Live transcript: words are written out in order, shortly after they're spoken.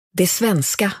Det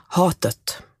svenska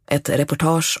hatet, ett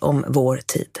reportage om vår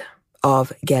tid,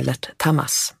 av Gellert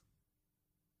Tamas.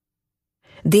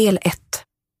 Del 1.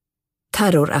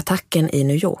 Terrorattacken i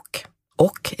New York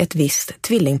och ett visst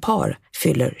tvillingpar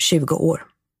fyller 20 år.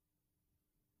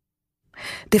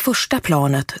 Det första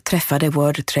planet träffade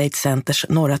World Trade Centers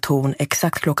norra torn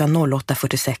exakt klockan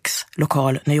 08:46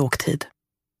 lokal New York-tid.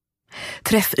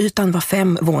 Träffytan var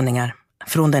 5 våningar,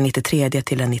 från den 93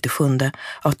 till den 97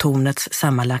 av tornets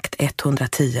sammanlagt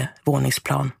 110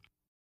 våningsplan.